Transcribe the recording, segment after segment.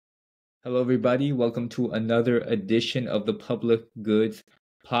Hello, everybody. Welcome to another edition of the Public Goods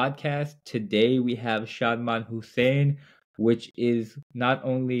Podcast. Today we have Shadman Hossain, which is not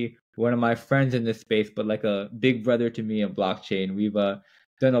only one of my friends in this space, but like a big brother to me in blockchain. We've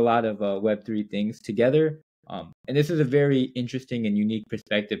done a lot of Web3 things together. And this is a very interesting and unique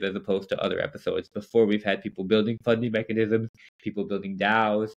perspective as opposed to other episodes. Before, we've had people building funding mechanisms, people building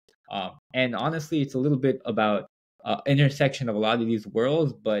DAOs. And honestly, it's a little bit about intersection of a lot of these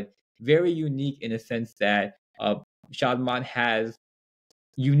worlds, but very unique in a sense that Shadman has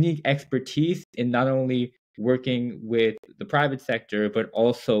unique expertise in not only working with the private sector, but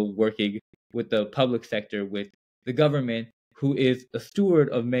also working with the public sector, with the government, who is a steward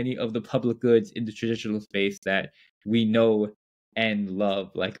of many of the public goods in the traditional space that we know and love,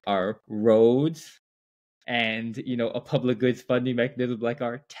 like our roads and a public goods funding mechanism like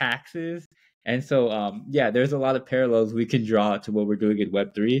our taxes. And so yeah, there's a lot of parallels we can draw to what we're doing in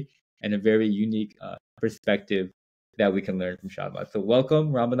Web3 and a very unique perspective that we can learn from Shadman. So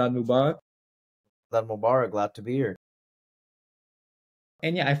welcome, Ramadan Mubarak. Ramadan Mubarak, glad to be here.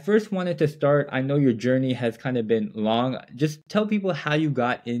 And yeah, I first wanted to start, I know your journey has kind of been long. Just tell people how you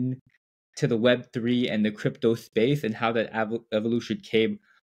got into the Web3 and the crypto space and how that evolution came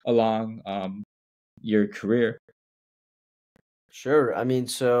along your career. Sure. I'm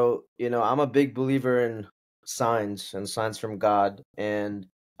a big believer in signs and signs from God, and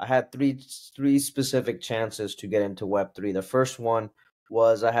I had three specific chances to get into Web3. The first one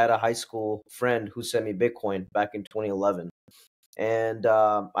was I had a high school friend who sent me Bitcoin back in 2011, and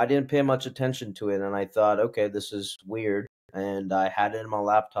I didn't pay much attention to it, and I thought, okay, this is weird, and I had it in my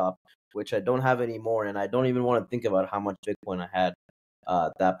laptop, which I don't have anymore, and I don't even want to think about how much Bitcoin I had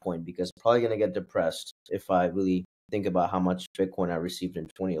at that point because I'm probably gonna get depressed if I really think about how much Bitcoin I received in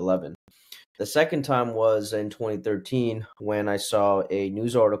 2011. The second time was in 2013 when I saw a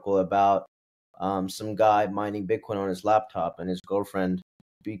news article about some guy mining Bitcoin on his laptop and his girlfriend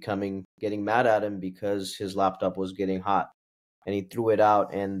getting mad at him because his laptop was getting hot, and he threw it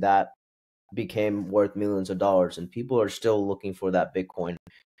out, and that became worth millions of dollars, and people are still looking for that Bitcoin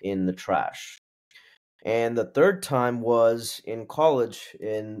in the trash. And the third time was in college,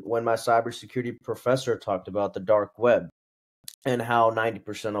 when my cybersecurity professor talked about the dark web and how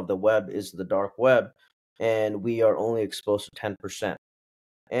 90% of the web is the dark web, and we are only exposed to 10%.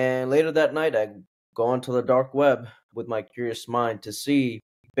 And later that night, I go onto the dark web with my curious mind to see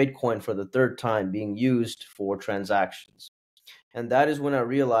Bitcoin for the third time being used for transactions. And that is when I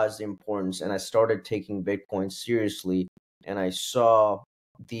realized the importance, and I started taking Bitcoin seriously, and I saw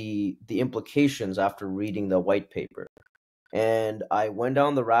the implications after reading the white paper. And I went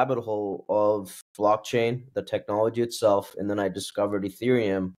down the rabbit hole of blockchain, the technology itself, and then I discovered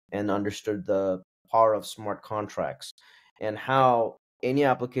Ethereum and understood the power of smart contracts and how any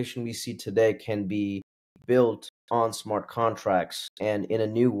application we see today can be built on smart contracts and in a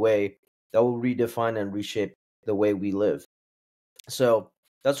new way that will redefine and reshape the way we live. So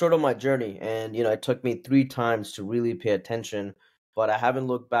that's sort of my journey. And, it took me 3 times to really pay attention, but I haven't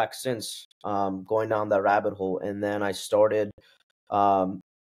looked back since going down that rabbit hole. And then I started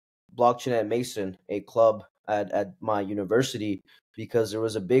Blockchain at Mason, a club at my university, because there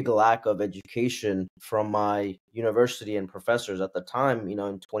was a big lack of education from my university and professors at the time. In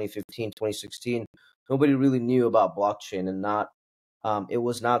 2015, 2016, nobody really knew about blockchain, and it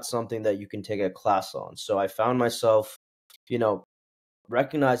was not something that you can take a class on. So I found myself,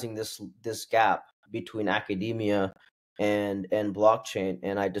 recognizing this gap between academia and blockchain,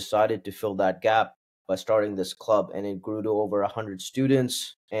 and I decided to fill that gap by starting this club, and it grew to over 100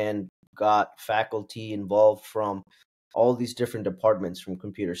 students and got faculty involved from all these different departments, from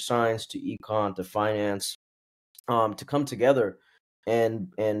computer science to econ to finance, to come together and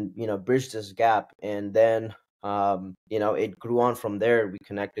bridge this gap. And then it grew on from there. We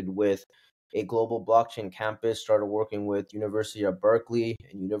connected with a global blockchain campus, started working with University of Berkeley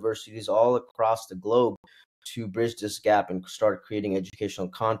and universities all across the globe to bridge this gap, and start creating educational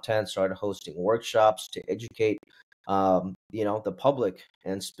content, started hosting workshops to educate the public,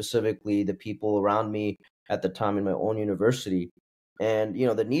 and specifically the people around me at the time in my own university. And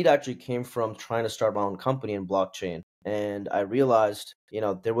the need actually came from trying to start my own company in blockchain, and I realized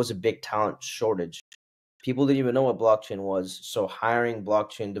there was a big talent shortage. People didn't even know what blockchain was, so hiring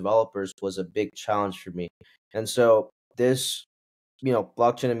blockchain developers was a big challenge for me. And so this,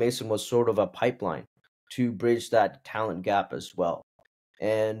 Blockchain and Mason was sort of a pipeline to bridge that talent gap as well.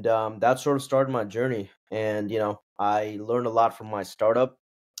 And that sort of started my journey. And I learned a lot from my startup.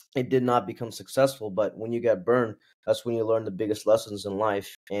 It did not become successful, but when you get burned, that's when you learn the biggest lessons in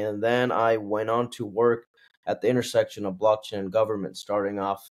life. And then I went on to work at the intersection of blockchain and government, starting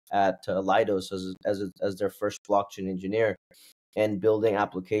off at Lidos as their first blockchain engineer and building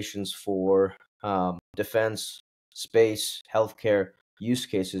applications for defense, space, healthcare use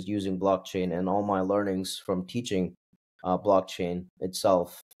cases using blockchain, and all my learnings from teaching blockchain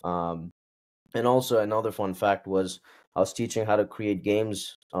itself. And also another fun fact was I was teaching how to create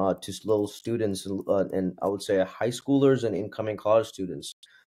games to little students and I would say high schoolers and incoming college students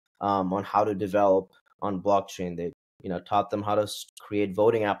on how to develop on blockchain. They taught them how to create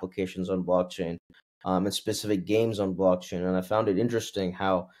voting applications on blockchain and specific games on blockchain. And I found it interesting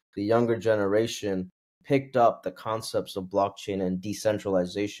how the younger generation picked up the concepts of blockchain and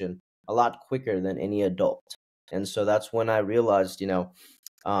decentralization a lot quicker than any adult. And so that's when I realized,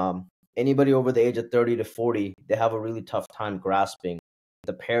 um, anybody over the age of 30 to 40, they have a really tough time grasping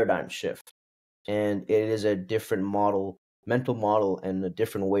the paradigm shift. And it is a different model, mental model, and a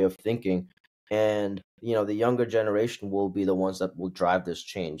different way of thinking. And, the younger generation will be the ones that will drive this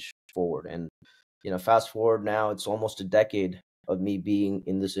change forward. And, fast forward now, it's almost a decade of me being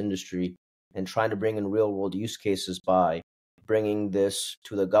in this industry and trying to bring in real world use cases by bringing this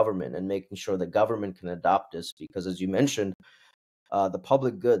to the government and making sure the government can adopt this. Because as you mentioned, the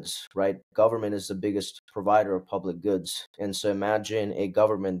public goods, right? Government is the biggest provider of public goods. And so imagine a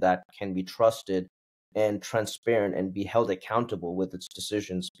government that can be trusted and transparent and be held accountable with its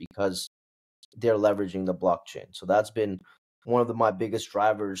decisions because they're leveraging the blockchain. So that's been one of my biggest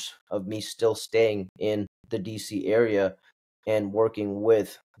drivers of me still staying in the DC area and working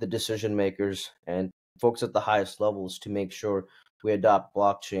with the decision makers and folks at the highest levels to make sure we adopt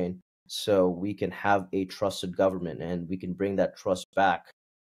blockchain so we can have a trusted government and we can bring that trust back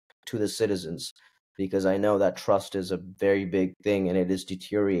to the citizens, because I know that trust is a very big thing and it is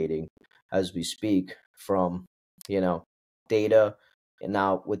deteriorating as we speak from, data. And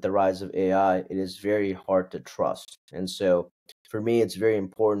now with the rise of AI, it is very hard to trust. And so for me, it's very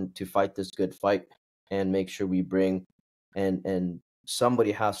important to fight this good fight and make sure we bring and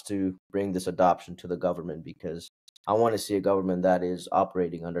somebody has to bring this adoption to the government, because I want to see a government that is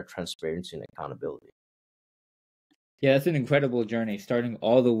operating under transparency and accountability. Yeah, that's an incredible journey, starting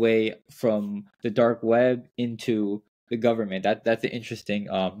all the way from the dark web into the government. That's an interesting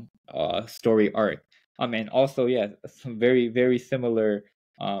story arc. And also, yeah, some very very similar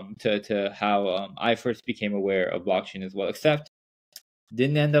to how I first became aware of blockchain as well. Except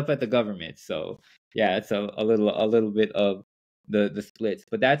didn't end up at the government. So yeah, it's a little bit of the splits.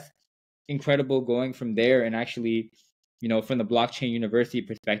 But that's incredible going from there and actually, from the blockchain university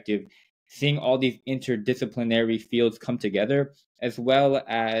perspective, seeing all these interdisciplinary fields come together, as well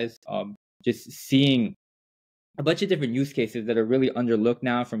as just seeing a bunch of different use cases that are really underlooked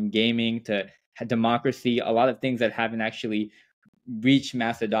now, from gaming to democracy, a lot of things that haven't actually reached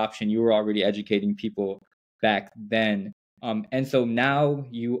mass adoption. You were already educating people back then. And so now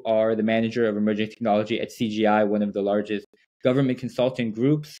you are the manager of emerging technology at CGI, one of the largest government consulting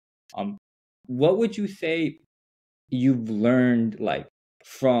groups. What would you say you've learned, like,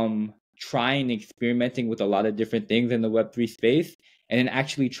 from trying experimenting with a lot of different things in the Web3 space and then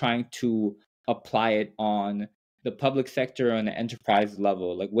actually trying to apply it on the public sector on the enterprise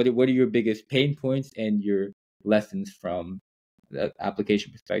level? Like, what are your biggest pain points and your lessons from the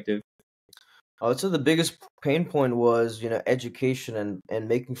application perspective? I would say the biggest pain point was, education and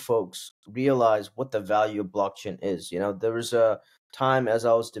making folks realize what the value of blockchain is. There was a time as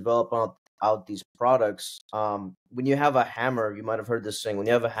I was developing out these products, when you have a hammer, you might have heard this saying, when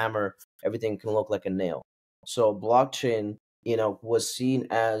you have a hammer, everything can look like a nail. So blockchain, was seen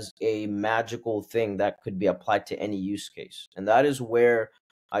as a magical thing that could be applied to any use case. And that is where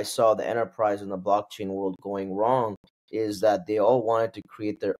I saw the enterprise and the blockchain world going wrong, is that they all wanted to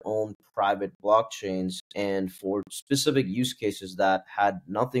create their own private blockchains and for specific use cases that had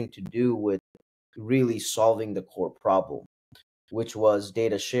nothing to do with really solving the core problem, which was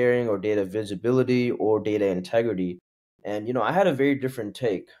data sharing or data visibility or data integrity. And I had a very different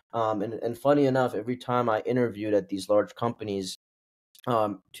take. And funny enough, every time I interviewed at these large companies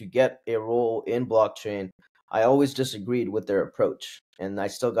to get a role in blockchain, I always disagreed with their approach, and I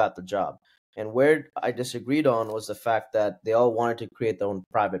still got the job. And where I disagreed on was the fact that they all wanted to create their own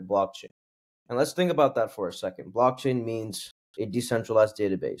private blockchain. And let's think about that for a second. Blockchain means a decentralized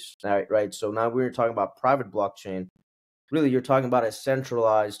database, right? So now we're talking about private blockchain. Really, you're talking about a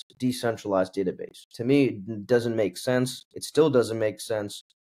centralized, decentralized database. To me, it doesn't make sense. It still doesn't make sense.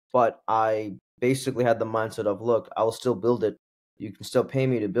 But I basically had the mindset of, look, I will still build it. You can still pay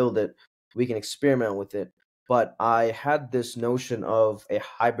me to build it. We can experiment with it. But I had this notion of a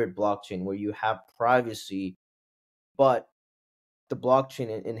hybrid blockchain where you have privacy, but the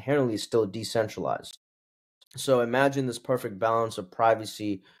blockchain inherently is still decentralized. So imagine this perfect balance of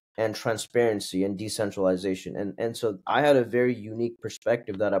privacy and transparency and decentralization. And so I had a very unique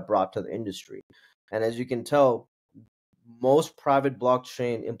perspective that I brought to the industry. And as you can tell, most private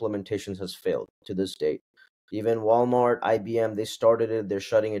blockchain implementations has failed to this date. Even Walmart, IBM, they started it, they're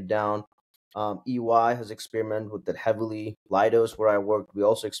shutting it down. EY has experimented with it heavily. Lidos, where I worked, we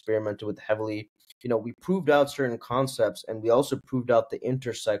also experimented with it heavily. We proved out certain concepts, and we also proved out the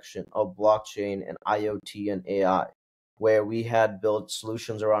intersection of blockchain and IoT and AI, where we had built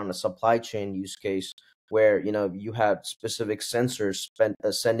solutions around a supply chain use case where you had specific sensors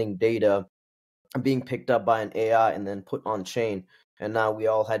sending data being picked up by an AI and then put on chain, and now we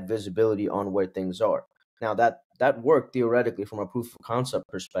all had visibility on where things are. Now that worked theoretically from a proof of concept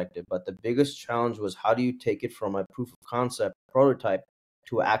perspective, but the biggest challenge was how do you take it from a proof of concept prototype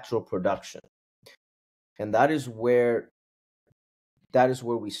to actual production? And that is where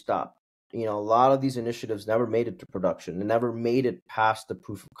we stopped. A lot of these initiatives never made it to production. They never made it past the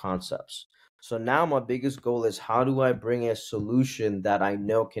proof of concepts. So now my biggest goal is how do I bring a solution that I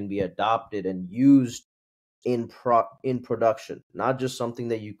know can be adopted and used in production, not just something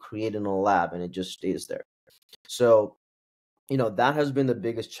that you create in a lab and it just stays there. So, that has been the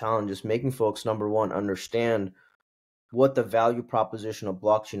biggest challenge, is making folks, number one, understand what the value proposition of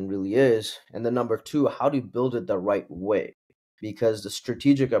blockchain really is, and then number two, how to build it the right way, because the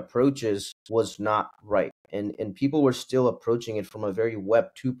strategic approaches was not right, and people were still approaching it from a very Web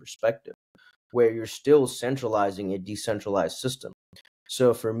 2 perspective, where you're still centralizing a decentralized system.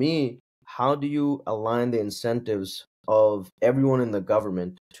 So for me, how do you align the incentives of everyone in the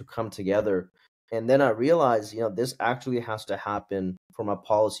government to come together? And then I realized, this actually has to happen from a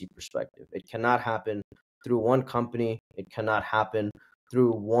policy perspective. It cannot happen through one company. It cannot happen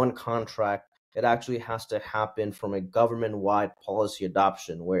through one contract. It actually has to happen from a government-wide policy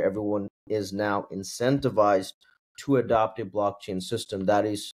adoption where everyone is now incentivized to adopt a blockchain system that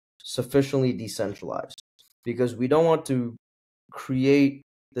is sufficiently decentralized. Because we don't want to create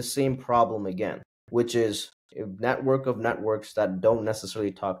the same problem again, which is a network of networks that don't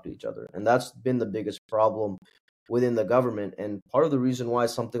necessarily talk to each other. And that's been the biggest problem within the government. And part of the reason why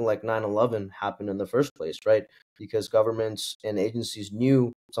something like 9/11 happened in the first place, right? Because governments and agencies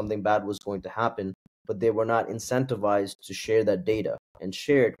knew something bad was going to happen, but they were not incentivized to share that data and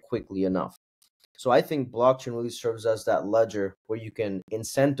share it quickly enough. So I think blockchain really serves as that ledger where you can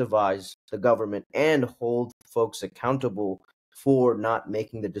incentivize the government and hold folks accountable for not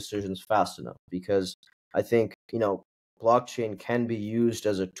making the decisions fast enough. Because I think, blockchain can be used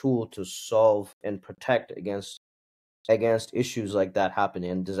as a tool to solve and protect against issues like that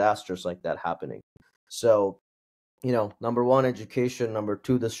happening and disasters like that happening. So, number one, education, number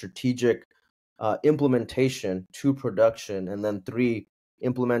two, the strategic implementation to production, and then three,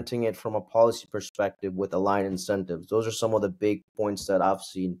 implementing it from a policy perspective with aligned incentives. Those are some of the big points that I've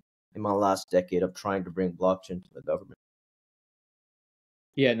seen in my last decade of trying to bring blockchain to the government.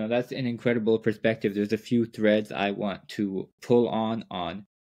 Yeah, no, that's an incredible perspective. There's a few threads I want to pull on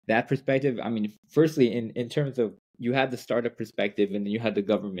that perspective. I mean, firstly, in terms of, you had the startup perspective and then you had the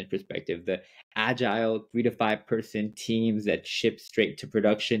government perspective, the agile 3 to 5 person teams that ship straight to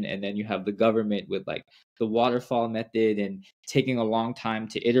production, and then you have the government with like the waterfall method and taking a long time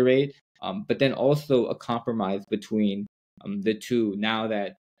to iterate. But then also a compromise between the two. Now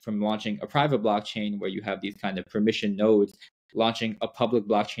that from launching a private blockchain where you have these kind of permission nodes, launching a public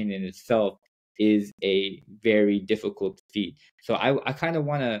blockchain in itself is a very difficult feat. So I kind of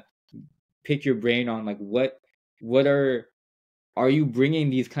want to pick your brain on like what are you bringing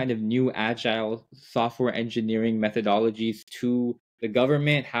these kind of new agile software engineering methodologies to the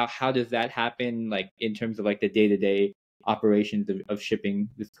government? How does that happen, like in terms of like the day-to-day operations of shipping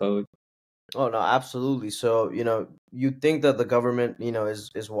this code? Oh no, absolutely. So, you think that the government,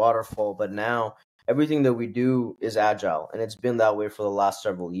 is waterfall, but now everything that we do is agile, and it's been that way for the last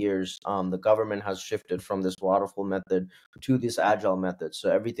several years. The government has shifted from this waterfall method to this agile method.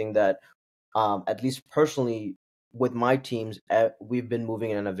 So everything that, at least personally, with my teams, we've been moving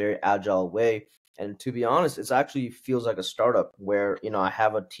in a very agile way. And to be honest, it actually feels like a startup where, I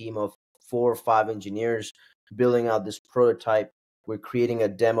have a team of 4 or 5 engineers building out this prototype. We're creating a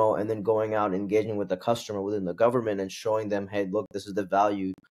demo and then going out and engaging with the customer within the government and showing them, hey, look, this is the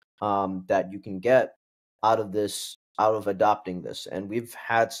value that you can get out of this, out of adopting this. And we've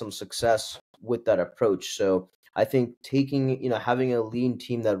had some success with that approach. So I think having a lean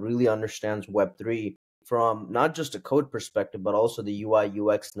team that really understands Web3 from not just a code perspective, but also the UI,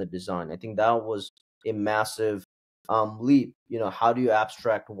 UX, and the design. I think that was a massive leap. How do you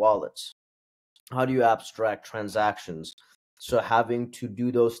abstract wallets? How do you abstract transactions? So having to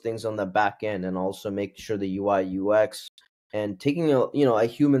do those things on the back end and also make sure the UI UX and taking a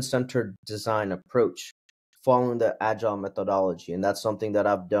human centered design approach, following the agile methodology, and that's something that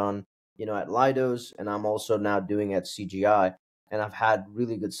I've done at Lidos, and I'm also now doing at CGI, and I've had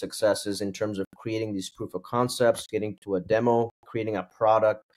really good successes in terms of creating these proof of concepts, getting to a demo, creating a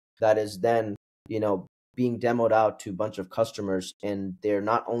product that is then being demoed out to a bunch of customers, and they're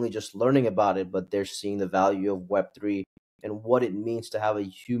not only just learning about it, but they're seeing the value of Web3 and what it means to have a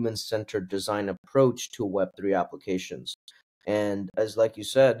human-centered design approach to Web3 applications. And as like you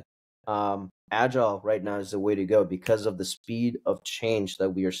said, agile right now is the way to go because of the speed of change that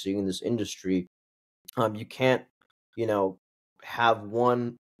we are seeing in this industry. You can't, you know, have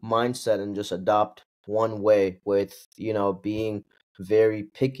one mindset and just adopt one way with, being very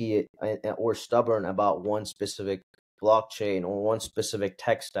picky or stubborn about one specific blockchain or one specific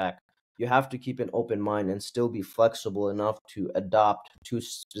tech stack. You have to keep an open mind and still be flexible enough to adopt to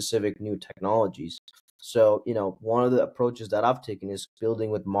specific new technologies. So, one of the approaches that I've taken is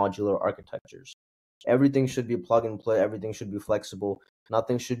building with modular architectures. Everything should be plug and play, everything should be flexible,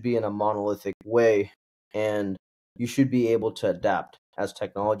 nothing should be in a monolithic way, and you should be able to adapt as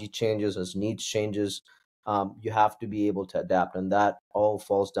technology changes, as needs changes. You have to be able to adapt, and that all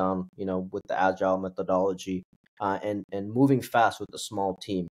falls down, with the agile methodology, and moving fast with a small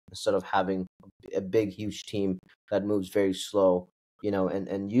team instead of having a big, huge team that moves very slow.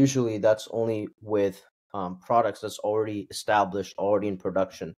 And usually that's only with products that's already established, already in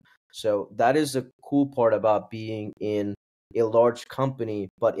production. So that is the cool part about being in a large company,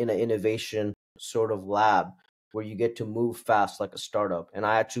 but in an innovation sort of lab where you get to move fast like a startup. And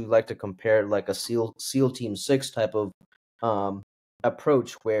I actually like to compare like a SEAL Team 6 type of um,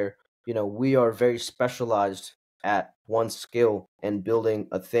 approach where, we are very specialized at one skill and building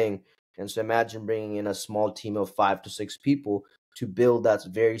a thing. And so imagine bringing in a small team of 5 to 6 people to build that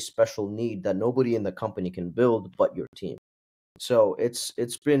very special need that nobody in the company can build but your team. So it's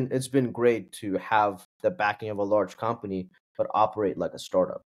been great to have the backing of a large company but operate like a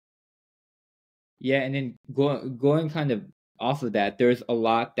startup. Yeah, and then going kind of off of that, there's a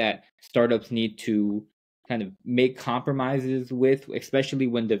lot that startups need to kind of make compromises with, especially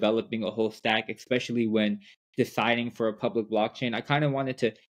when developing a whole stack, especially when deciding for a public blockchain. I kind of wanted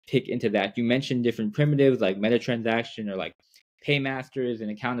to pick into that. You mentioned different primitives like meta transaction or like paymasters and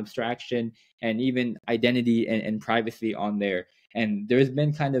account abstraction and even identity and privacy on there. And there's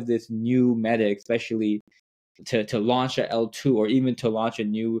been kind of this new meta, especially to launch a L2 or even to launch a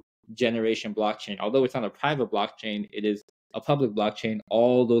new generation blockchain. Although it's not a private blockchain, it is a public blockchain.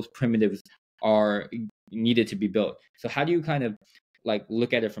 All those primitives are needed to be built. So how do you kind of like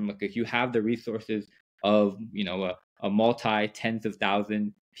look at it from like if you have the resources of a multi tens of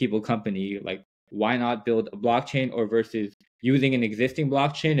thousand people company, like why not build a blockchain or versus using an existing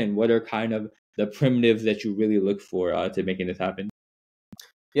blockchain, and what are kind of the primitives that you really look for to making this happen?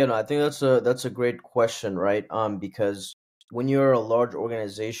 Yeah, no, I think that's a great question, right? Because when you're a large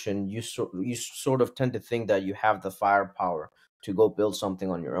organization, you sort of tend to think that you have the firepower to go build something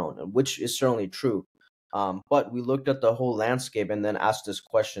on your own, which is certainly true. But we looked at the whole landscape and then asked this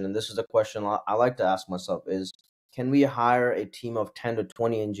question, and this is the question I like to ask myself: is can we hire a team of 10 to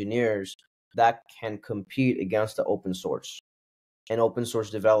 20 engineers that can compete against the open source and open source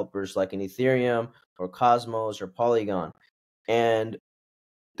developers like in Ethereum or Cosmos or Polygon? And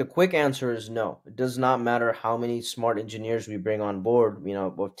the quick answer is no. It does not matter how many smart engineers we bring on board,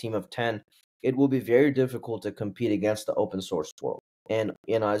 a team of 10, it will be very difficult to compete against the open source world. And,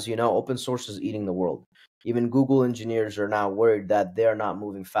 as you know, open source is eating the world. Even Google engineers are now worried that they're not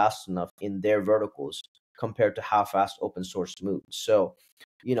moving fast enough in their verticals compared to how fast open source moves. So,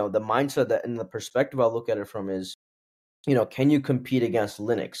 the mindset that and the perspective I look at it from is, can you compete against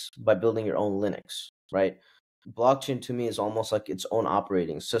Linux by building your own Linux, right? Blockchain to me is almost like its own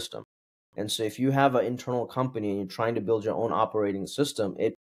operating system. And so if you have an internal company and you're trying to build your own operating system,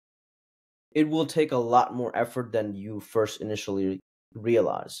 it will take a lot more effort than you first initially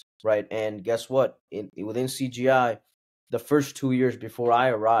realize, right? And guess what? Within CGI, the first 2 years before I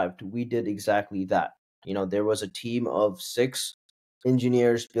arrived, we did exactly that. There was a team of 6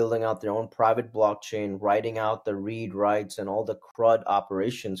 engineers building out their own private blockchain, writing out the read writes and all the CRUD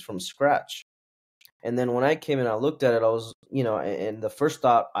operations from scratch. And then when I came in, I looked at it, I was, and the first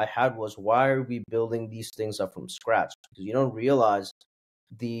thought I had was, why are we building these things up from scratch? Because you don't realize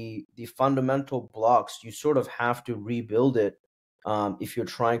the fundamental blocks, you sort of have to rebuild it if you're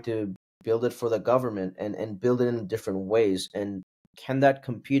trying to build it for the government and build it in different ways. And can that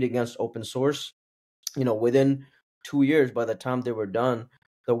compete against open source? Within 2 years, by the time they were done,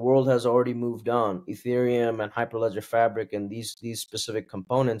 the world has already moved on. Ethereum and Hyperledger Fabric and these specific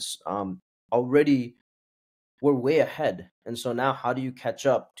components already were way ahead. And so now how do you catch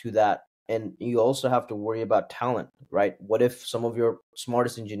up to that? And you also have to worry about talent, right? What if some of your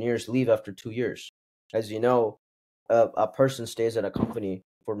smartest engineers leave after 2 years? As you know, a person stays at a company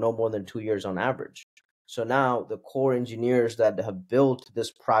for no more than 2 years on average. So now the core engineers that have built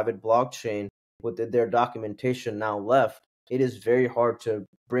this private blockchain with their documentation now left, it is very hard to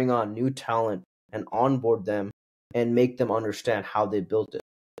bring on new talent and onboard them and make them understand how they built it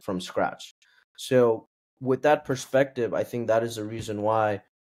from scratch. So with that perspective, I think that is the reason why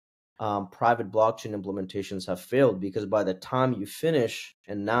private blockchain implementations have failed, because by the time you finish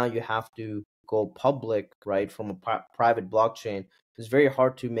and now you have to go public, right, from a private blockchain, it's very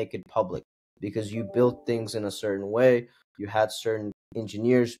hard to make it public because you built things in a certain way. You had certain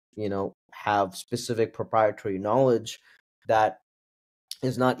engineers, have specific proprietary knowledge that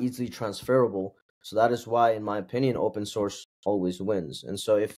is not easily transferable. So that is why, in my opinion, open source always wins. And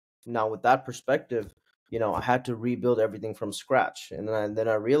so if now with that perspective, I had to rebuild everything from scratch. And then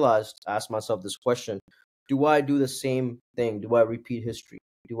I realized, asked myself this question: do I do the same thing? Do I repeat history?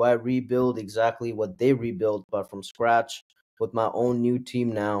 Do I rebuild exactly what they rebuilt, but from scratch with my own new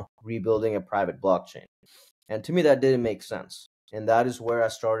team now rebuilding a private blockchain? And to me, that didn't make sense. And that is where I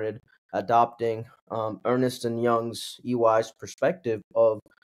started adopting Ernest and Young's EY's perspective of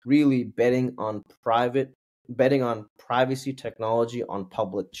really betting on privacy technology on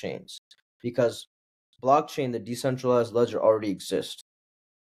public chains. Because blockchain, the decentralized ledger, already exists.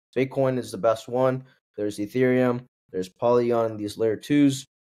 Bitcoin is the best one. There's Ethereum, there's Polygon, and these layer twos.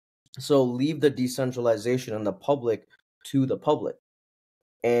 So leave the decentralization and the public to the public.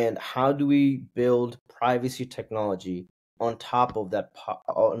 And how do we build privacy technology on top of the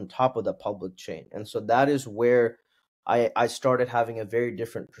public chain? And so that is where I started having a very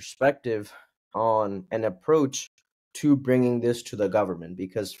different perspective on an approach to bringing this to the government.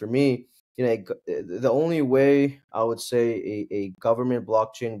 Because for me, the only way I would say a government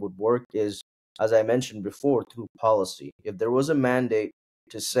blockchain would work is, as I mentioned before, through policy. If there was a mandate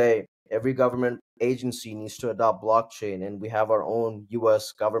to say every government agency needs to adopt blockchain, and we have our own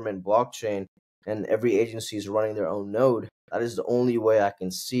US government blockchain, and every agency is running their own node, that is the only way I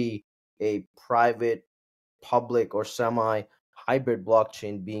can see a private, public, or semi hybrid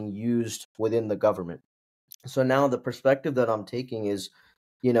blockchain being used within the government. So now the perspective that I'm taking is,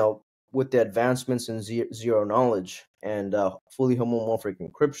 with the advancements in zero knowledge and fully homomorphic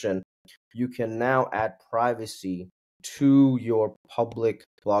encryption, you can now add privacy to your public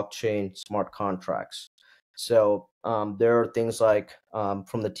blockchain smart contracts. So there are things like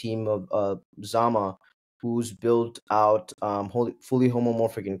from the team of Zama, who's built out fully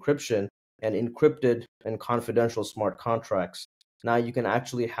homomorphic encryption and encrypted and confidential smart contracts. Now you can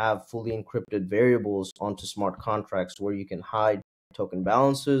actually have fully encrypted variables onto smart contracts where you can hide token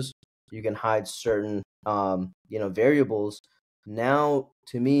balances, you can hide certain variables. Now,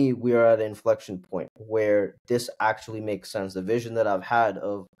 to me, we are at an inflection point where this actually makes sense. The vision that I've had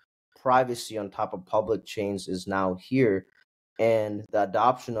of privacy on top of public chains is now here, and the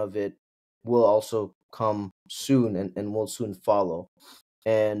adoption of it will also come soon and will soon follow.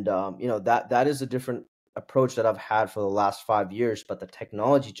 And that is a different approach that I've had for the last 5 years, but the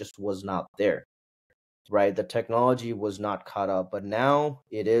technology just was not there, right? The technology was not caught up, but now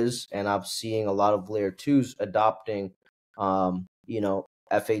it is, and I'm seeing a lot of layer twos adopting,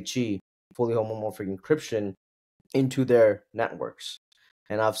 FHE, fully homomorphic encryption, into their networks.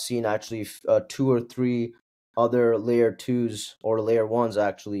 And I've seen actually two or three other layer twos or layer ones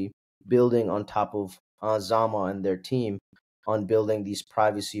actually building on top of Zama and their team on building these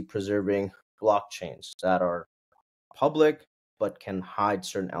privacy preserving blockchains that are public but can hide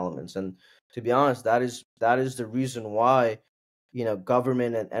certain elements. And to be honest, that is the reason why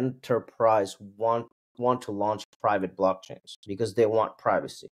government and enterprise want to launch private blockchains, because they want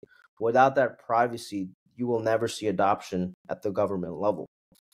privacy. Without that privacy, you will never see adoption at the government level.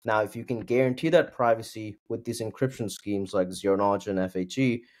 Now, if you can guarantee that privacy with these encryption schemes like zero knowledge and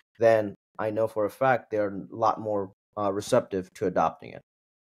FHE, then I know for a fact they're a lot more receptive to adopting it.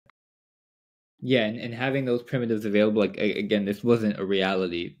 Yeah, and having those primitives available, like again, this wasn't a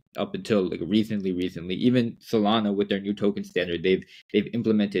reality up until like recently. Even Solana with their new token standard, they've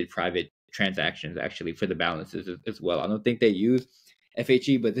implemented private transactions actually for the balances as well. I don't think they use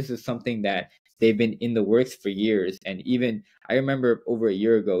FHE, but this is something that they've been in the works for years. And even I remember over a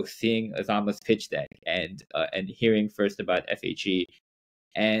year ago seeing Azama's pitch deck and hearing first about FHE,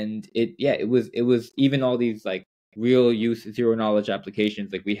 and it was even all these like real use zero knowledge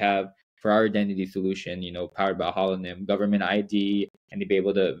applications. Like we have for our identity solution, powered by Holonym, government ID, and to be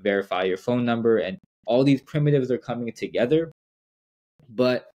able to verify your phone number. And all these primitives are coming together.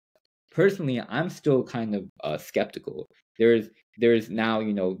 But personally, I'm still kind of skeptical. There's now,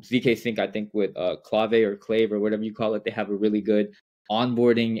 ZK Sync, I think with Clave or Clave or whatever you call it, they have a really good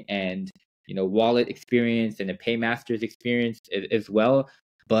onboarding and wallet experience and a paymasters experience as well.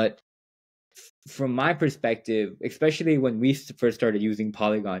 But from my perspective, especially when we first started using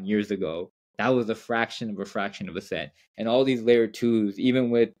Polygon years ago, that was a fraction of a cent. And all these layer twos, even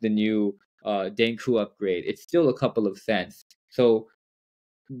with the new Denku upgrade, it's still a couple of cents. So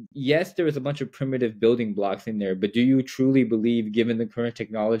yes, there was a bunch of primitive building blocks in there, but do you truly believe, given the current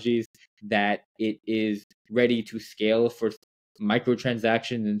technologies, that it is ready to scale for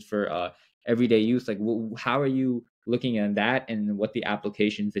microtransactions and for everyday use? Like, how are you looking at that, and what the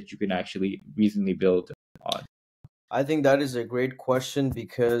applications that you can actually reasonably build on? I think that is a great question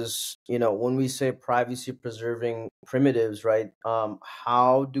because, when we say privacy preserving primitives, right?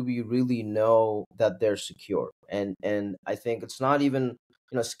 How do we really know that they're secure? And I think it's not even,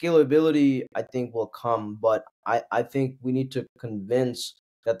 scalability, I think will come, but I think we need to convince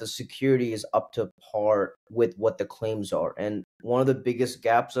that the security is up to par with what the claims are. And one of the biggest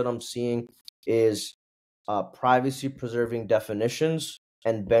gaps that I'm seeing is privacy preserving definitions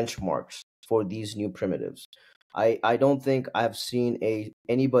and benchmarks for these new primitives. I don't think I've seen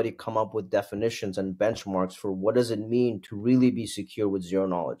anybody come up with definitions and benchmarks for what does it mean to really be secure with zero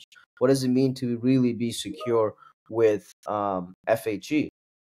knowledge. What does it mean to really be secure with FHE?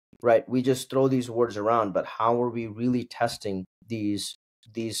 Right? We just throw these words around, but how are we really testing these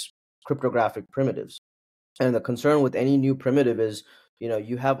cryptographic primitives? And the concern with any new primitive is,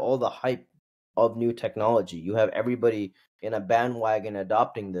 you have all the hype of new technology. You have everybody in a bandwagon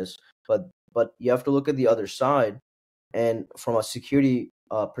adopting this, but you have to look at the other side and from a security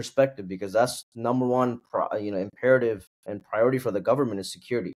perspective, because that's number one, imperative and priority for the government is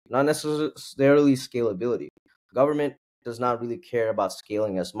security, not necessarily scalability. Government does not really care about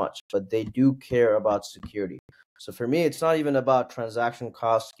scaling as much, but they do care about security. So for me, it's not even about transaction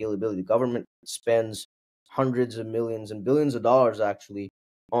cost scalability. Government spends hundreds of millions and billions of dollars actually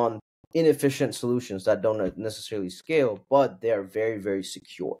on inefficient solutions that don't necessarily scale, but they are very, very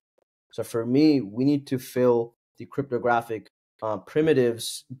secure. So for me, we need to fill the cryptographic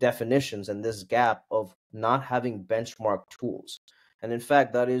primitives definitions and this gap of not having benchmark tools. And in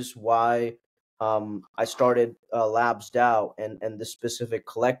fact, that is why I started LabsDAO and this specific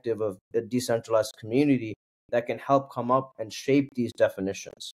collective of the decentralized community that can help come up and shape these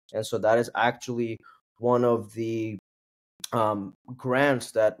definitions. And so that is actually one of the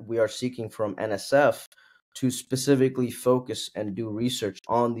grants that we are seeking from NSF to specifically focus and do research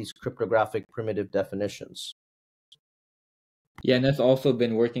on these cryptographic primitive definitions. Yeah, and that's also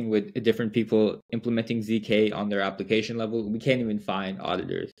been working with different people implementing ZK on their application level. We can't even find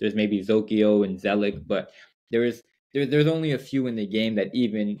auditors. There's maybe Zokio and Zelic, but there's only a few in the game that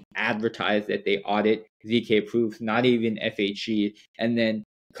even advertise that they audit ZK proofs, not even FHE. And then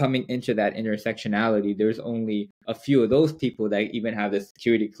coming into that intersectionality, there's only a few of those people that even have the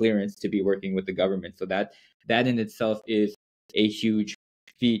security clearance to be working with the government. So that in itself is a huge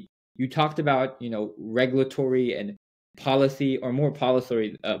feat. You talked about, regulatory and policy, or more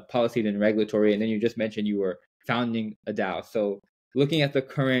policy than regulatory, and then you just mentioned you were founding a DAO. So looking at the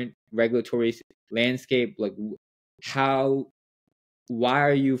current regulatory landscape, like why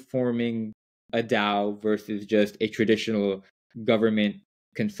are you forming a DAO versus just a traditional government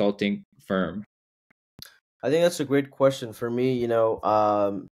consulting firm? I think that's a great question. For me,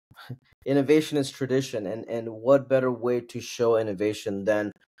 innovation is tradition, and what better way to show innovation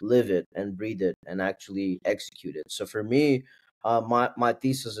than live it and breathe it and actually execute it? So for me, my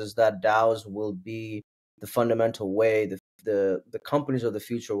thesis is that DAOs will be the fundamental way the companies of the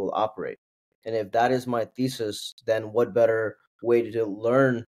future will operate. And if that is my thesis, then what better way to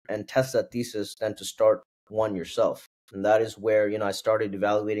learn and test that thesis than to start one yourself? And that is where, I started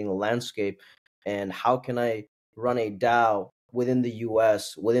evaluating the landscape and how can I run a DAO within the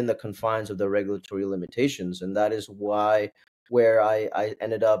US, within the confines of the regulatory limitations. And that is where I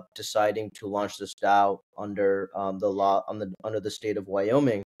ended up deciding to launch this DAO under the law under the state of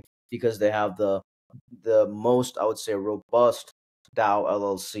Wyoming, because they have the most, I would say, robust DAO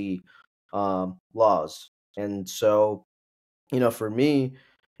LLC laws. And so, for me,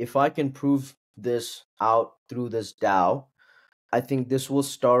 if I can prove this out through this DAO, I think this will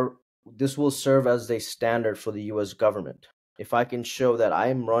serve as a standard for the US government. If I can show that I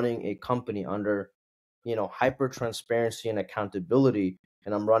am running a company under, hyper transparency and accountability,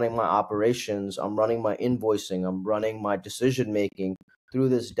 and I'm running my operations, I'm running my invoicing, I'm running my decision making through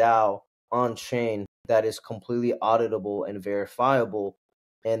this DAO on chain that is completely auditable and verifiable.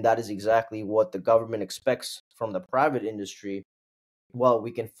 And that is exactly what the government expects from the private industry. Well,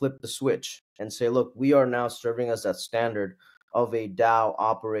 we can flip the switch and say, look, we are now serving as that standard of a DAO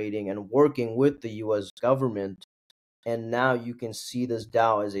operating and working with the US government. And now you can see this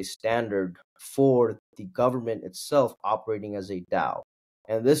DAO as a standard for the government itself operating as a DAO.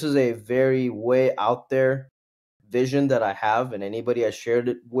 And this is a very way out there vision that I have, and anybody I shared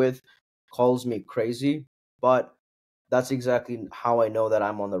it with calls me crazy. But that's exactly how I know that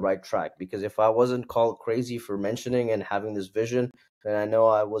I'm on the right track. Because if I wasn't called crazy for mentioning and having this vision, then I know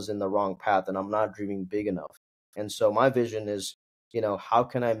I was in the wrong path and I'm not dreaming big enough. And so my vision is, how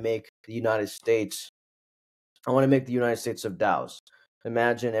can I make the United States I want to make the United States of DAOs.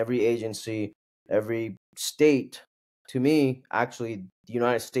 Imagine every agency, every state. To me, actually, the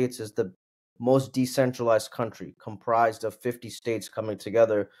United States is the most decentralized country, comprised of 50 states coming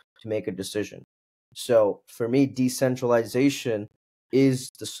together to make a decision. So for me, decentralization is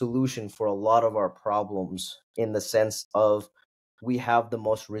the solution for a lot of our problems in the sense of we have the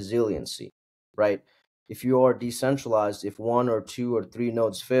most resiliency, right? If you are decentralized, if one or two or three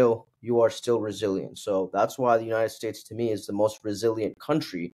nodes fail, you are still resilient. So that's why the United States, to me, is the most resilient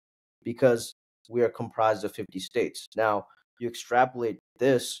country, because we are comprised of 50 states. Now, you extrapolate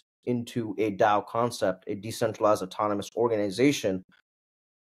this into a DAO concept, a decentralized autonomous organization,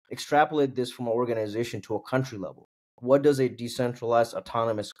 extrapolate this from an organization to a country level. What does a decentralized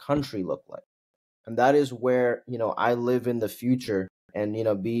autonomous country look like? And that is where, I live in the future, and,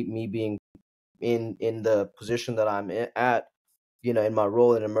 me being in the position that I'm at, in my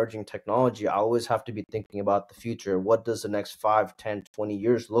role in emerging technology, I always have to be thinking about the future. What does the next 5, 10, 20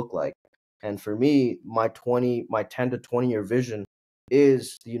 years look like? And for me, my 10 to 20-year vision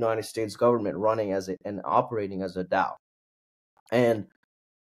is the United States government running and operating as a DAO. And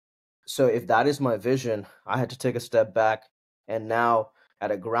so if that is my vision, I had to take a step back, and now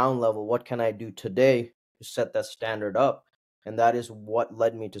at a ground level, what can I do today to set that standard up? And that is what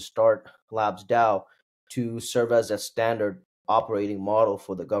led me to start LabsDAO, to serve as a standard operating model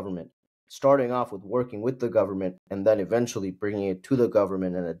for the government. Starting off with working with the government, and then eventually bringing it to the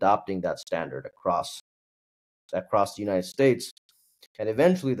government and adopting that standard across the United States and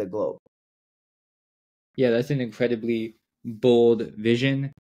eventually the globe. Yeah, that's an incredibly bold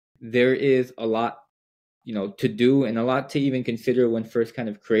vision. There is a lot, to do and a lot to even consider when first kind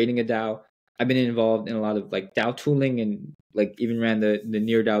of creating a DAO. I've been involved in a lot of like DAO tooling, and like even ran the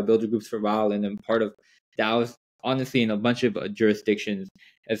near DAO builder groups for a while, and I'm part of DAOs honestly in a bunch of jurisdictions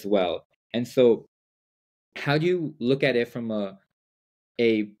as well. And so how do you look at it from a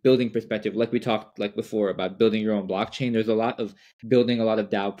building perspective? Like we talked like before about building your own blockchain, there's a lot of building a lot of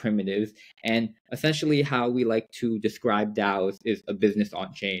DAO primitives, and essentially how we like to describe DAOs is a business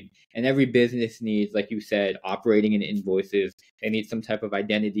on chain. And every business needs, like you said, operating and invoices. They need some type of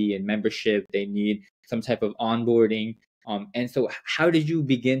identity and membership. They need some type of onboarding. And so how did you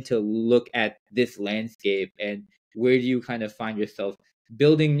begin to look at this landscape, and where do you kind of find yourself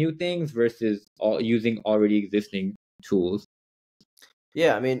building new things versus using already existing tools?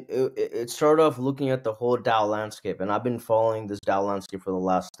 Yeah, I mean, it started off looking at the whole DAO landscape, and I've been following this DAO landscape for the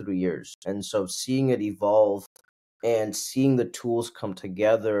last 3 years. And so seeing it evolve and seeing the tools come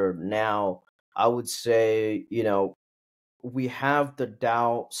together now, I would say, we have the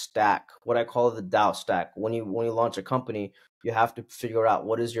DAO stack, what I call the DAO stack. When you launch a company, you have to figure out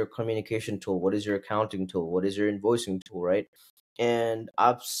what is your communication tool, what is your accounting tool, what is your invoicing tool, right? And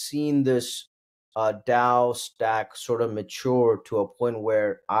I've seen this DAO stack sort of mature to a point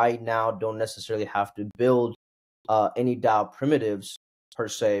where I now don't necessarily have to build any DAO primitives per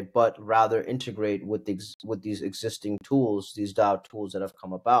se, but rather integrate with these existing tools, these DAO tools that have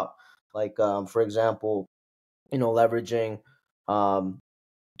come about. Like, for example, leveraging um,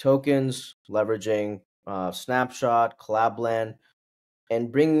 tokens, leveraging Snapshot, Collabland,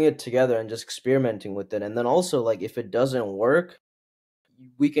 and bringing it together and just experimenting with it. And then also, like, if it doesn't work,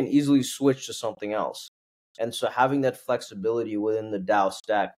 we can easily switch to something else. And so having that flexibility within the DAO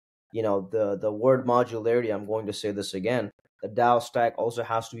stack, the word modularity, I'm going to say this again, the DAO stack also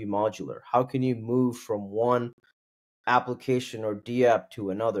has to be modular. How can you move from one application or DApp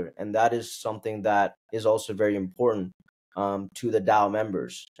to another? And that is something that is also very important to the DAO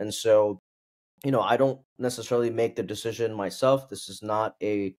members. And so, I don't necessarily make the decision myself. This is not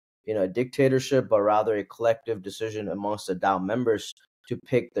a dictatorship, but rather a collective decision amongst the DAO members to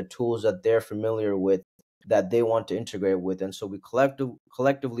pick the tools that they're familiar with, that they want to integrate with. And so we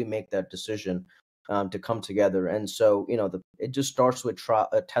collectively make that decision to come together. And so, it just starts with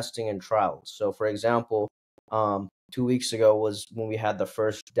testing and trials. So, for example, 2 weeks ago was when we had the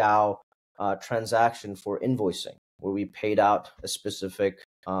first DAO transaction for invoicing, where we paid out a specific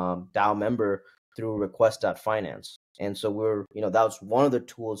DAO member through request.finance. And so that was one of the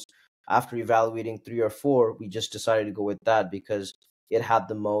tools. After evaluating 3 or 4, we just decided to go with that because it had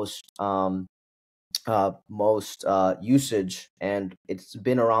the most usage, and it's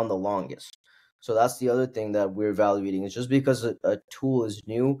been around the longest. So that's the other thing that we're evaluating. Is just because a tool is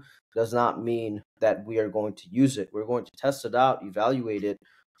new does not mean that we are going to use it. We're going to test it out, evaluate it,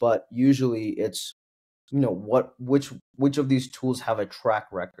 but usually it's which of these tools have a track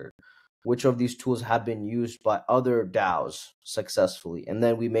record, which of these tools have been used by other DAOs successfully, and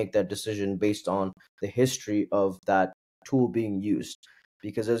then we make that decision based on the history of that tool being used.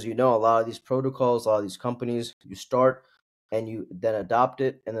 Because as you know, a lot of these protocols, a lot of these companies, you start and you then adopt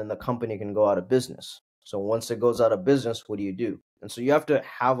it, and then the company can go out of business. So once it goes out of business, what do you do? And so you have to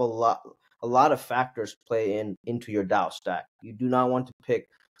have a lot of factors play into your DAO stack. You do not want to pick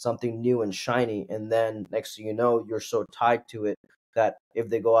something new and shiny, and then next thing you know, you're so tied to it that if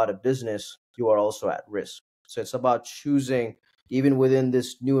they go out of business, you are also at risk. So it's about choosing, even within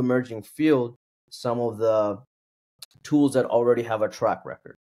this new emerging field, some of the tools that already have a track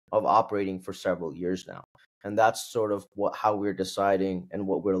record of operating for several years now. And that's sort of how we're deciding and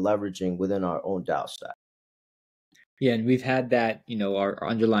what we're leveraging within our own DAO stack. Yeah, and we've had that, our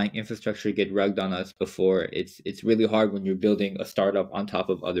underlying infrastructure get rugged on us before. It's really hard when you're building a startup on top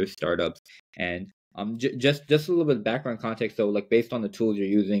of other startups. And just a little bit of background context. So, like, based on the tools you're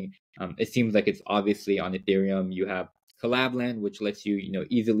using, it seems like it's obviously on Ethereum. You have Collabland, which lets you,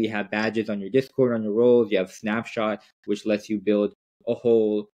 easily have badges on your Discord on your roles. You have Snapshot, which lets you build a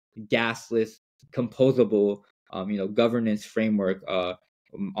whole gasless, composable, governance framework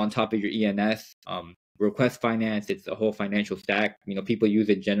on top of your ENS. Request finance, it's a whole financial stack. People use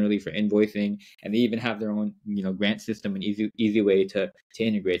it generally for invoicing, and they even have their own, grant system and easy way to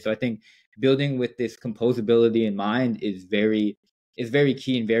integrate. So I think building with this composability in mind is very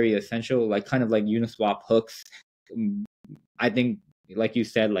key and very essential. Like, kind of like Uniswap hooks. I think, like you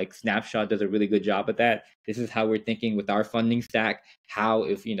said, like Snapshot does a really good job at that. This is how we're thinking with our funding stack. How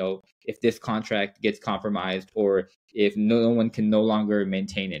if this contract gets compromised, or if no one can no longer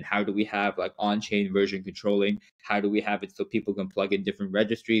maintain it, how do we have like on-chain version controlling? How do we have it so people can plug in different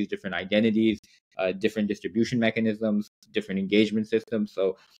registries, different identities, different distribution mechanisms, different engagement systems?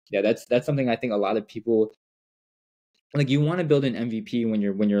 So yeah, that's something I think a lot of people, like, you want to build an MVP when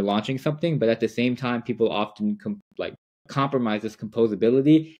you're launching something, but at the same time, people often compromise this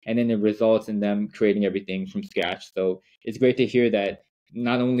composability, and then it results in them creating everything from scratch. So it's great to hear that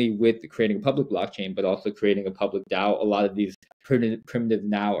not only with creating a public blockchain, but also creating a public DAO, a lot of these primitives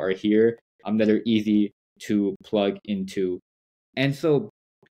now are here that are easy to plug into. And so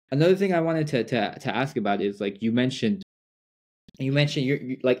another thing I wanted to ask about is, like, you mentioned you're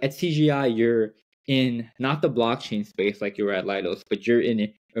like at CGI, you're in not the blockchain space like you were at Lidos, but you're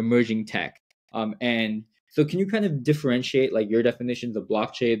in emerging tech. And so can you kind of differentiate like your definitions of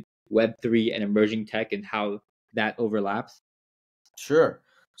blockchain, Web3, and emerging tech, and how that overlaps? Sure.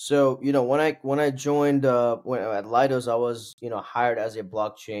 So, when I joined at Lidos, I was, hired as a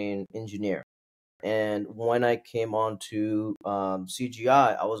blockchain engineer. And when I came on to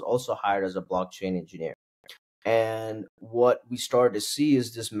CGI, I was also hired as a blockchain engineer. And what we started to see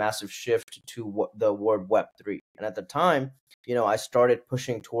is this massive shift to the word Web3. And at the time, I started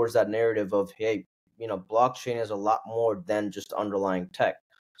pushing towards that narrative of, hey, blockchain is a lot more than just underlying tech.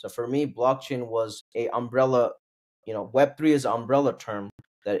 So for me, blockchain was a umbrella, Web3 is an umbrella term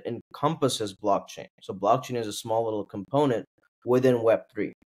that encompasses blockchain. So blockchain is a small little component within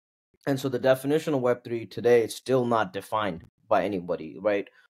Web3. And so the definition of Web3 today is still not defined by anybody, right?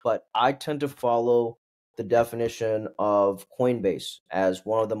 But I tend to follow the definition of Coinbase as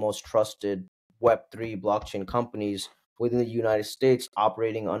one of the most trusted Web3 blockchain companies within the United States,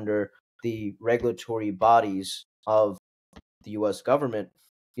 operating under the regulatory bodies of the US government.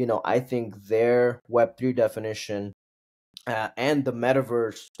 I think their Web3 definition and the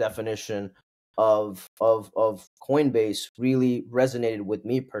metaverse definition of Coinbase really resonated with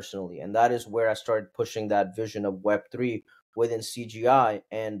me personally, and that is where I started pushing that vision of Web3 within CGI.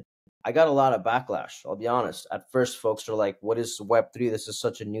 And I got a lot of backlash, I'll be honest. At first, folks are like, what is Web3? This is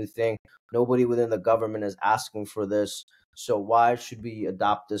such a new thing. Nobody within the government is asking for this. So why should we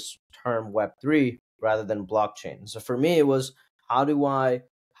adopt this term Web3 rather than blockchain? So for me, it was, how do I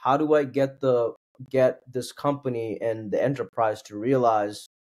get this company and the enterprise to realize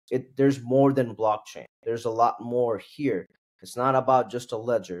there's more than blockchain. There's a lot more here. It's not about just a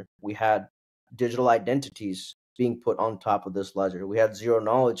ledger. We had digital identities being put on top of this ledger. We had zero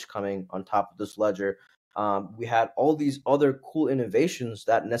knowledge coming on top of this ledger. We had all these other cool innovations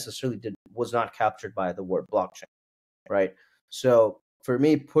that necessarily was not captured by the word blockchain, right? So for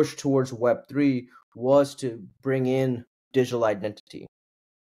me, push towards Web3 was to bring in digital identity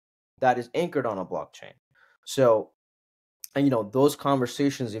that is anchored on a blockchain. So, and those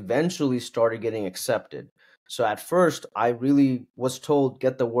conversations eventually started getting accepted. So at first, I really was told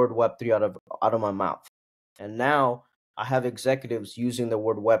get the word Web3 out of my mouth, and now I have executives using the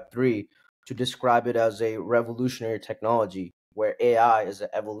word Web3 to describe it as a revolutionary technology, where AI is an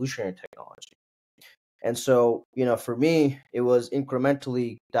evolutionary technology. And so, for me, it was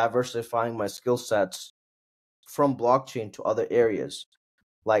incrementally diversifying my skill sets from blockchain to other areas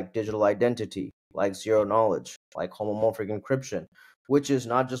like digital identity, like zero knowledge, like homomorphic encryption, which is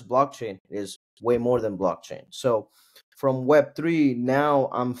not just blockchain, it is way more than blockchain. So from Web3, now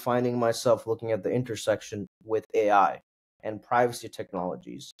I'm finding myself looking at the intersection with AI and privacy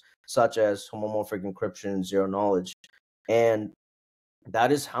technologies, such as homomorphic encryption and zero knowledge. And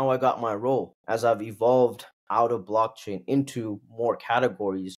that is how I got my role as I've evolved out of blockchain into more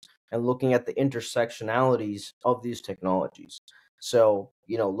categories and looking at the intersectionalities of these technologies. So,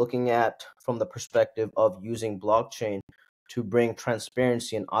 looking at from the perspective of using blockchain to bring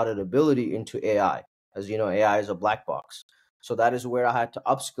transparency and auditability into AI. As you know, AI is a black box. So that is where I had to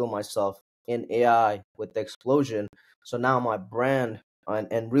upskill myself in AI with the explosion. So now my brand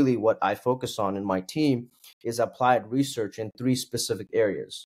and really what I focus on in my team is applied research in three specific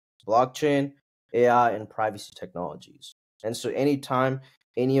areas: blockchain, AI, and privacy technologies. And so, anytime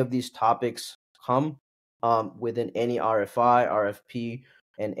any of these topics come within any RFI, RFP,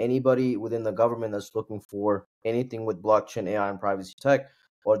 and anybody within the government that's looking for anything with blockchain, AI, and privacy tech,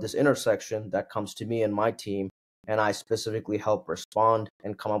 or this intersection, that comes to me and my team, and I specifically help respond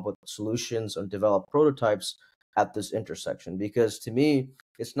and come up with solutions and develop prototypes at this intersection. Because to me,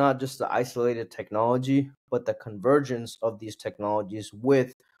 it's not just the isolated technology, but the convergence of these technologies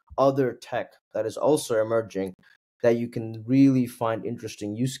with other tech that is also emerging, that you can really find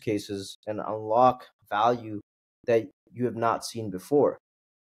interesting use cases and unlock value that you have not seen before.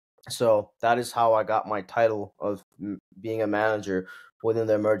 So that is how I got my title of being a manager within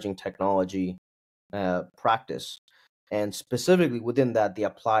the emerging technology practice, and specifically within that, the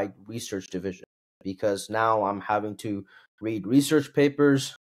applied research division, because now I'm having to read research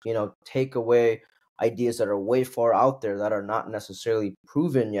papers, take away ideas that are way far out there that are not necessarily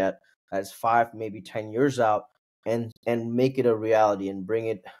proven yet, that's 5, maybe 10 years out, and make it a reality and bring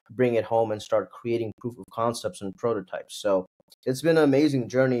it home and start creating proof of concepts and prototypes. So it's been an amazing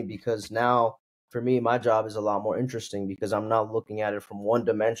journey, because now for me, my job is a lot more interesting because I'm not looking at it from one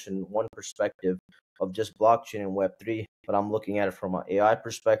dimension, one perspective of just blockchain and Web3, but I'm looking at it from an AI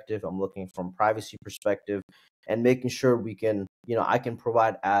perspective. I'm looking from privacy perspective, and making sure we can, I can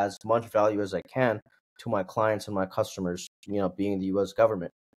provide as much value as I can to my clients and my customers, being the US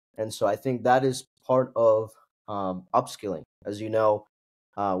government. And so I think that is part of upskilling. As you know,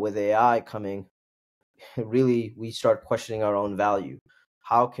 with AI coming, really we start questioning our own value.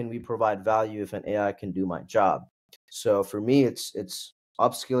 How can we provide value if an AI can do my job? So for me, it's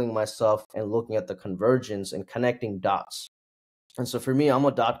upskilling myself and looking at the convergence and connecting dots. And so for me, I'm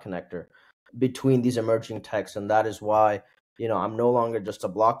a dot connector between these emerging techs, and that is why I'm no longer just a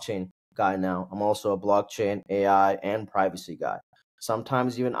blockchain guy now. I'm also a blockchain, AI, and privacy guy.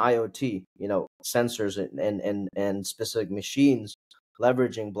 Sometimes even IoT, sensors and specific machines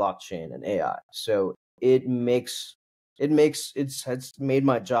leveraging blockchain and AI. So it's made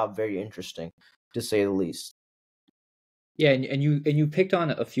my job very interesting, to say the least. Yeah, and you picked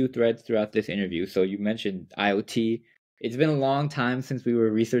on a few threads throughout this interview. So you mentioned IoT. It's been a long time since we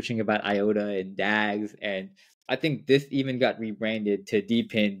were researching about IOTA and DAGs, and I think this even got rebranded to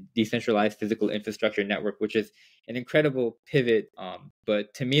DPIN, Decentralized Physical Infrastructure Network, which is an incredible pivot.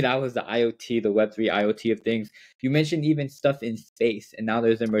 But to me, that was the IoT, the Web3 IoT of things. You mentioned even stuff in space, and now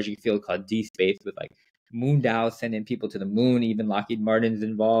there's an emerging field called D space with like Moon DAO sending people to the moon. Even Lockheed Martin's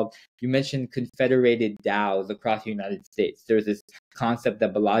involved. You mentioned confederated DAOs across the United States. There's this concept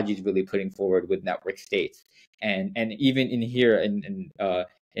that Balaji is really putting forward with network states, and even in here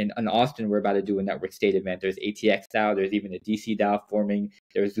in Austin, we're about to do a network state event. There's ATX DAO. There's even a DC DAO forming.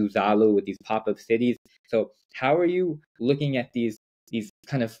 There's Zuzalu with these pop-up cities. So how are you looking at these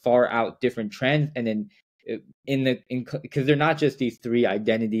kind of far out different trends, and then because they're not just these three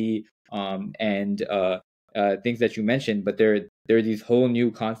identity and things that you mentioned, but there are these whole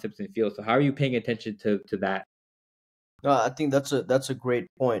new concepts and fields. So how are you paying attention to that? No, I think that's a great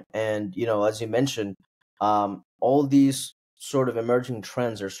point. And as you mentioned, all these sort of emerging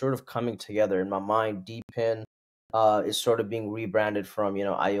trends are sort of coming together in my mind. DPIN, is sort of being rebranded from,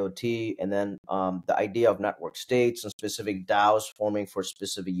 IoT, and then the idea of network states and specific DAOs forming for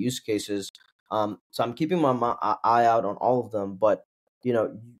specific use cases. So I'm keeping my eye out on all of them, but you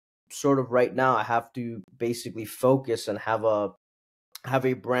know, sort of right now I have to basically focus and have a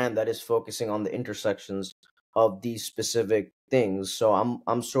brand that is focusing on the intersections of these specific things. So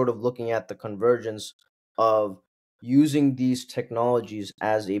I'm sort of looking at the convergence of using these technologies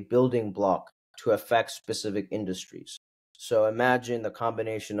as a building block to affect specific industries. So imagine the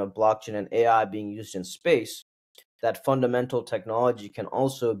combination of blockchain and AI being used in space. That fundamental technology can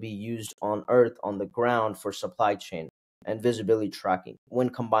also be used on Earth on the ground for supply chain and visibility tracking when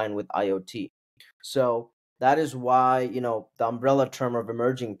combined with IoT. So that is why, the umbrella term of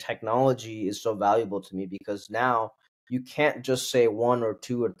emerging technology is so valuable to me, because now you can't just say one or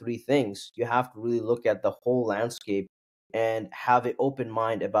two or three things. You have to really look at the whole landscape and have an open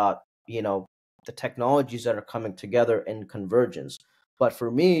mind about, the technologies that are coming together in convergence. But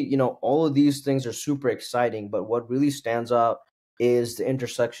for me, all of these things are super exciting, but what really stands out is the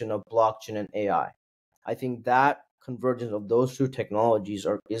intersection of blockchain and AI. I think that convergence of those two technologies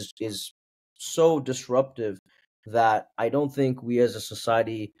is so disruptive that I don't think we as a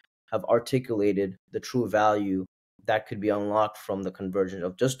society have articulated the true value that could be unlocked from the convergence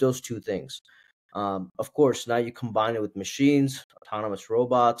of just those two things. Of course, now you combine it with machines, autonomous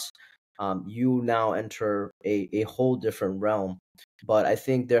robots. You now enter a whole different realm. But I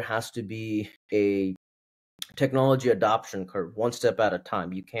think there has to be a technology adoption curve, one step at a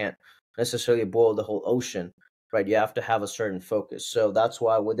time. You can't necessarily boil the whole ocean, right? You have to have a certain focus. So that's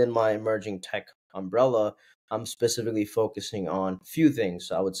why within my emerging tech umbrella, I'm specifically focusing on few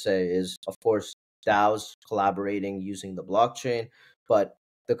things. I would say is, of course, DAOs collaborating using the blockchain, but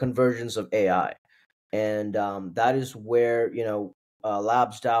the convergence of AI. And that is where,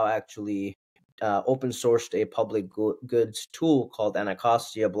 LabsDAO actually open sourced a public goods tool called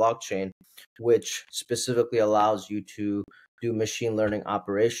Anacostia blockchain, which specifically allows you to do machine learning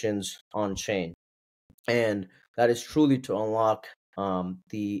operations on chain. And that is truly to unlock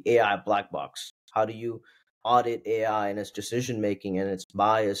the AI black box. How do you audit AI and its decision making and its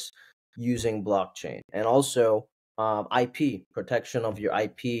bias using blockchain? And also IP, protection of your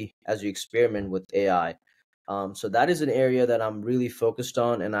IP as you experiment with AI. So that is an area that I'm really focused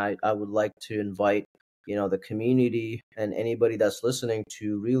on, and I would like to invite, the community and anybody that's listening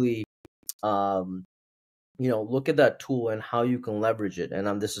to really um, look at that tool and how you can leverage it.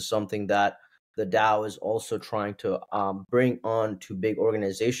 And this is something that the DAO is also trying to bring on to big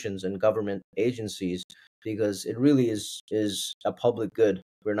organizations and government agencies, because it really is a public good.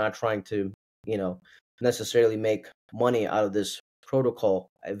 We're not trying to, necessarily make money out of this protocol.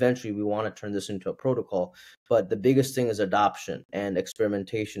 Eventually, we want to turn this into a protocol, but the biggest thing is adoption and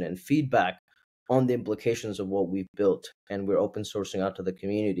experimentation and feedback on the implications of what we've built, and we're open sourcing out to the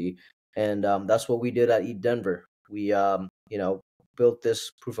community. And that's what we did at Eat Denver. We built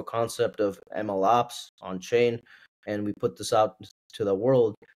this proof of concept of ML ops on chain, and we put this out to the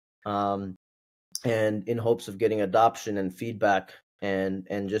world, um, and in hopes of getting adoption and feedback, and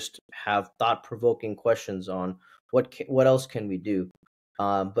just have thought provoking questions on what else can we do.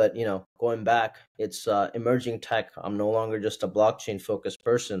 But going back, it's emerging tech. I'm no longer just a blockchain focused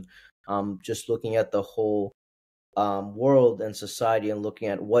person. I'm just looking at the whole world and society, and looking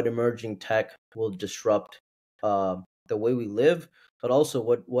at what emerging tech will disrupt the way we live, but also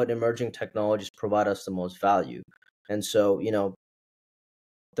what emerging technologies provide us the most value. And so,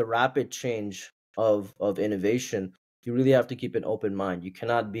 the rapid change of innovation, you really have to keep an open mind. You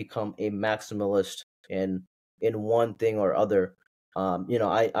cannot become a maximalist in one thing or other.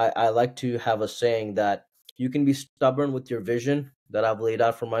 I like to have a saying that you can be stubborn with your vision that I've laid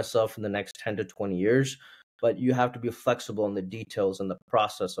out for myself in the next 10 to 20 years, but you have to be flexible in the details and the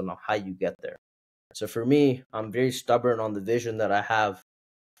process on how you get there. So for me, I'm very stubborn on the vision that I have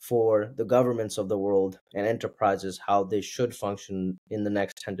for the governments of the world and enterprises, how they should function in the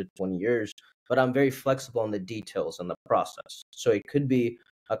next 10 to 20 years. But I'm very flexible on the details and the process. So it could be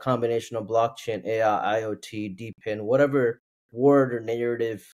a combination of blockchain, AI, IoT, DeepIn, whatever word or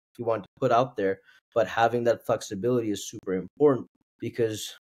narrative you want to put out there. But having that flexibility is super important,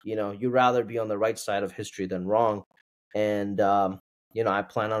 because, you'd rather be on the right side of history than wrong. And, I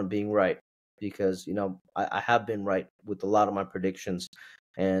plan on being right, because, I have been right with a lot of my predictions.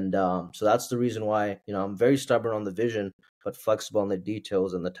 And so that's the reason why, I'm very stubborn on the vision, but flexible on the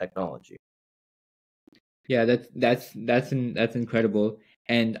details and the technology. Yeah, that's incredible,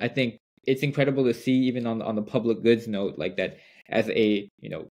 and I think it's incredible to see, even on the public goods note, like that, as a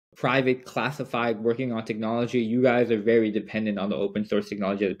private classified working on technology, you guys are very dependent on the open source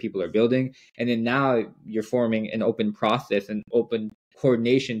technology that people are building. And then now you're forming an open process, an open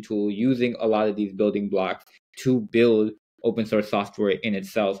coordination tool using a lot of these building blocks to build open source software in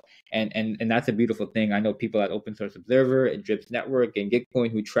itself. And that's a beautiful thing. I know people at Open Source Observer and Drips Network and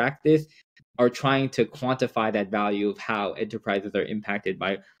Gitcoin who track this are trying to quantify that value of how enterprises are impacted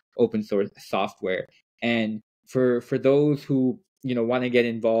by open source software. And for those who want to get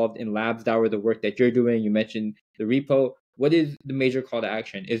involved in LabsDAO or the work that you're doing, you mentioned the repo. What is the major call to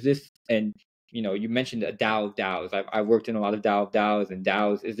action? Is this, and you mentioned a DAO of DAOs. I've worked in a lot of DAO of DAOs and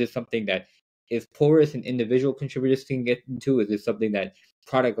DAOs. Is this something that is porous and individual contributors can get into? Is this something that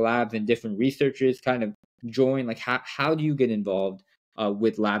product labs and different researchers kind of join? Like how do you get involved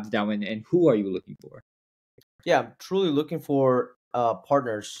with LabsDAO, and who are you looking for? Yeah, I'm truly looking for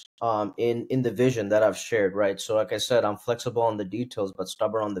partners in the vision that I've shared, right? So like I said, I'm flexible on the details but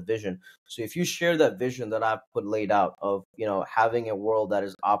stubborn on the vision. So if you share that vision that I've put laid out of, having a world that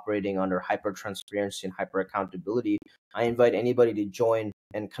is operating under hyper transparency and hyper accountability, I invite anybody to join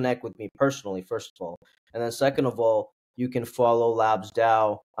and connect with me personally, first of all. And then second of all, you can follow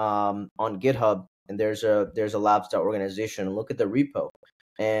LabsDAO on GitHub, and there's a LabsDAO organization, and look at the repo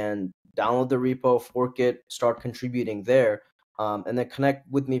and download the repo, fork it, start contributing there, and then connect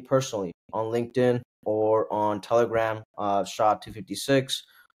with me personally on LinkedIn or on Telegram, SHA256,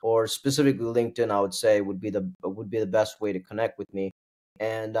 or specifically LinkedIn. I would say would be the best way to connect with me.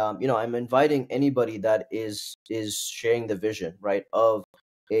 And I'm inviting anybody that is sharing the vision, right, of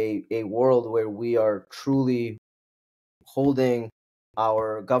a world where we are truly holding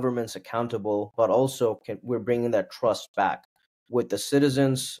our governments accountable, but also we're bringing that trust back with the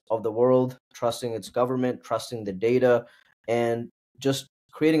citizens of the world, trusting its government, trusting the data, and just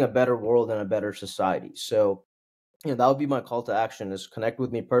creating a better world and a better society. So, that would be my call to action: is connect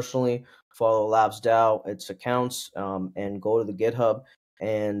with me personally, follow LabsDAO, its accounts, and go to the GitHub.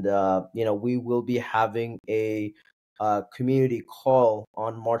 And we will be having a community call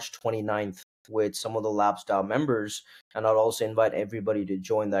on March 29th with some of the LabsDAO members, and I'll also invite everybody to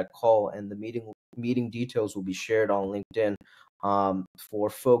join that call. And the meeting details will be shared on LinkedIn for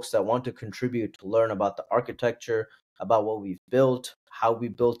folks that want to contribute, to learn about the architecture, about what we've built, how we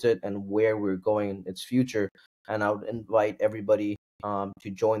built it, and where we're going in its future. And I would invite everybody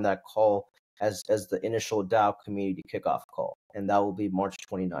to join that call as the initial DAO community kickoff call, and that will be March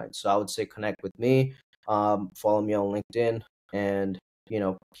 29th. So I would say connect with me, follow me on LinkedIn, and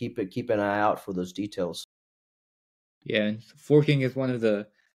keep an eye out for those details. Yeah, and forking is one of the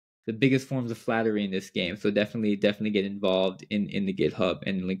biggest forms of flattery in this game. So definitely get involved in the GitHub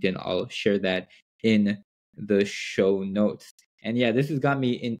and LinkedIn. I'll share that in the show notes. And yeah, this has got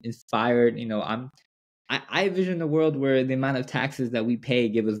me inspired. I envision a world where the amount of taxes that we pay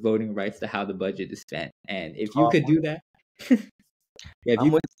give us voting rights to how the budget is spent. And if you could do that, yeah, if I'm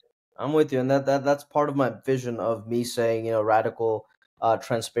you with I'm with you, and that's part of my vision of me saying, radical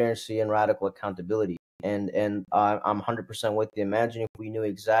transparency and radical accountability. And I'm 100% with you. Imagine if we knew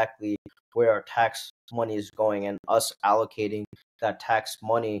exactly where our tax money is going, and us allocating that tax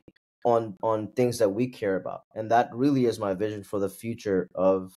money on things that we care about. And that really is my vision for the future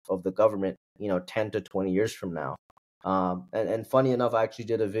of the government, 10 to 20 years from now. And funny enough, I actually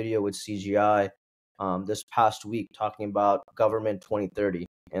did a video with CGI this past week talking about government 2030,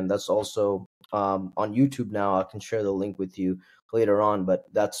 and that's also on YouTube now. I can share the link with you later on, but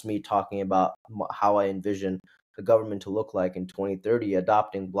that's me talking about how I envision the government to look like in 2030,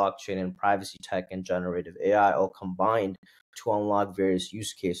 adopting blockchain and privacy tech and generative AI all combined to unlock various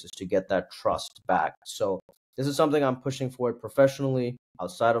use cases to get that trust back. So this is something I'm pushing forward professionally,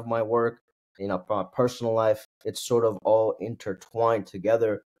 outside of my work, from my personal life. It's sort of all intertwined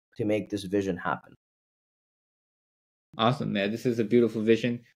together to make this vision happen. Awesome, man. This is a beautiful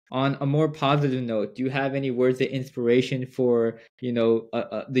vision. On a more positive note, do you have any words of inspiration for,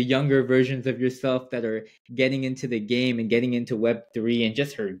 the younger versions of yourself that are getting into the game and getting into Web3 and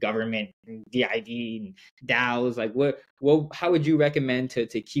just heard government, and DID, and DAOs? Like, how would you recommend to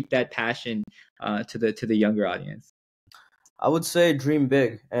keep that passion to the younger audience? I would say dream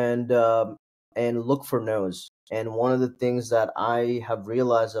big and look for no's. And one of the things that I have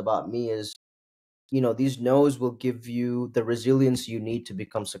realized about me is, these no's will give you the resilience you need to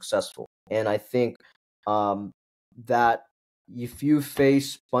become successful. And I think um, that if you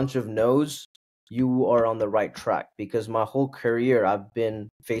face a bunch of no's, you are on the right track. Because my whole career, I've been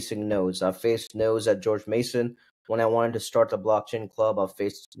facing no's. I've faced no's at George Mason when I wanted to start the blockchain club. I've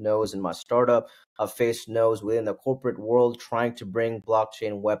faced no's in my startup. I've faced no's within the corporate world trying to bring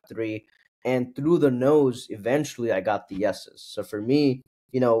blockchain Web3. And through the no's, eventually I got the yeses. So for me,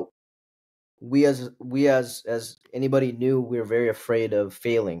 you know, we as anybody new, we're very afraid of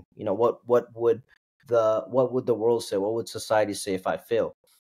failing. What would the world say? What would society say if I fail?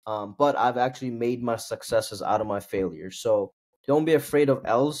 But I've actually made my successes out of my failures. So don't be afraid of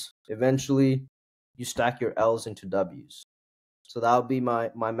L's. Eventually, you stack your L's into W's. So that would be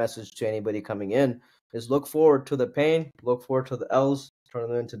my message to anybody coming in: is look forward to the pain, look forward to the L's, turn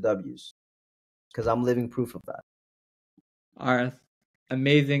them into W's. Because I'm living proof of that. All right.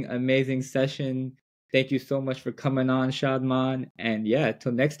 Amazing session. Thank you so much for coming on, Shadman. And yeah,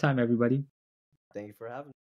 till next time, everybody. Thank you for having me.